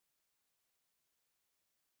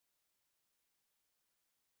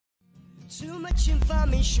Too much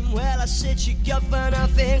information, well I said you got for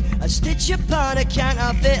nothing. I stitch upon a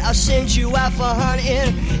counterfeit, I'll send you out for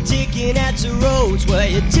hunting. Digging at the roads where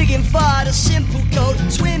you're digging for the simple code.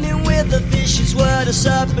 Swimming with the fishes where the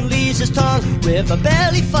serpent leaves his tongue. With a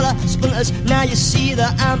belly full of splinters, now you see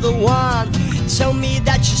that I'm the one. Tell me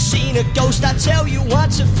that you've seen a ghost, I tell you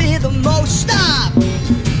what to fear the most. Stop!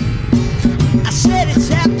 I said it's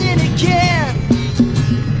happening again.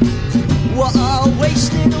 We're all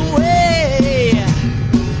wasting away.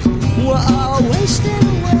 We're all wasting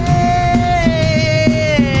away.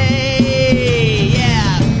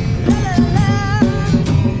 Yeah. La la la,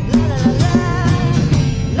 la la la,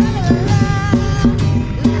 la la la,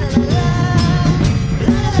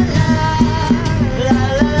 la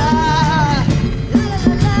la la,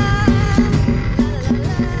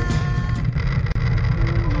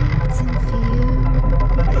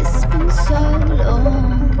 it's been so long.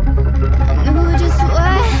 I knew just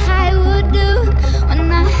what I would do when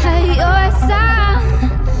I heard your sound.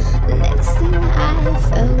 The next thing I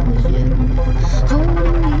felt was you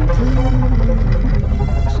holding me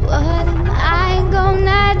close. What am I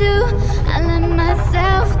gonna do? I let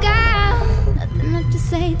myself go. Nothing left to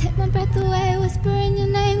say, take my breath away, whispering your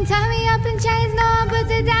name. Tie me up in chains, no one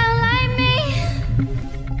puts it down like me.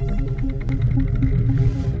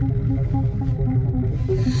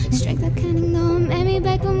 Strength I can't ignore, made me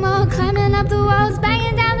beg for more. Climbing up the walls,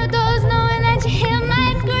 banging down the doors, knowing that you hear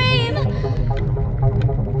my scream.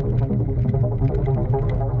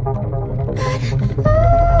 But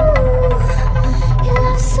ooh, your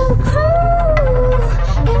love's so cruel.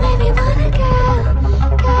 It made me wanna go,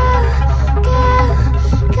 go, go,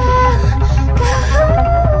 go, go.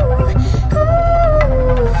 Ooh,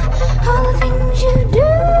 all the things you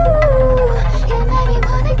do. It made me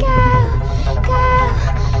wanna go, go,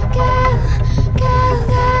 go, go,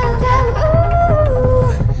 go, go.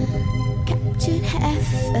 Ooh, captured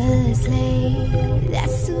effortlessly.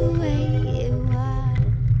 That's the way it was.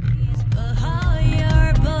 But all your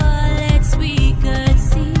bullets we could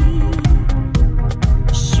see.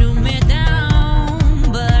 Shoot me down,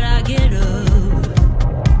 but I get up.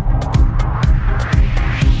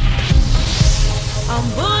 I'm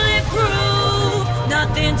bulletproof,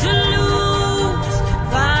 nothing to lose.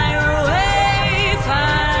 Fire away,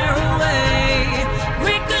 fire away.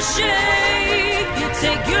 Ricochet, you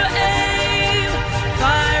take your aim.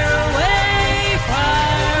 Fire away,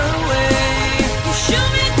 fire away. You shoot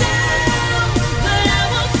me down, but I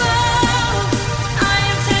won't fall. I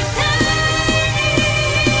am titanium.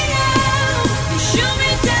 You shoot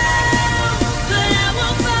me down, but I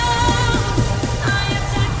won't fall. I am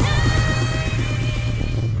titanium.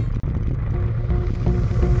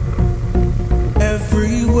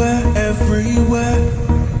 Everywhere, everywhere,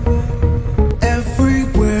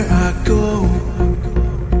 everywhere I go,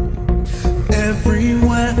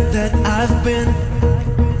 everywhere that I've been,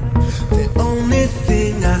 the only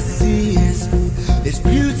thing I see is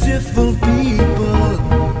beautiful people,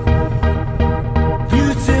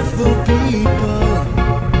 beautiful people,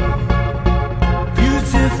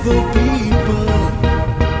 beautiful people,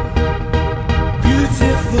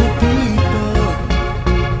 beautiful people.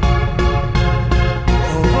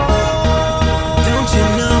 Don't you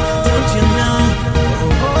know,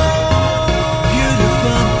 beautiful,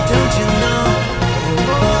 don't you know,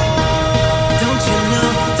 don't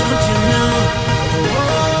you know,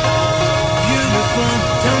 beautiful,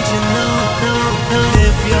 don't you know, no, no.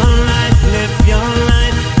 Live your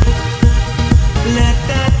life, let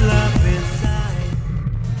that love inside.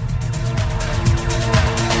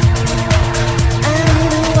 I'm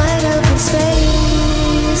in a wide open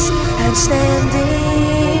space. I'm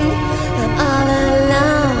standing. I'm all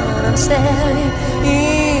alone. I'm staring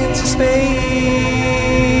into space.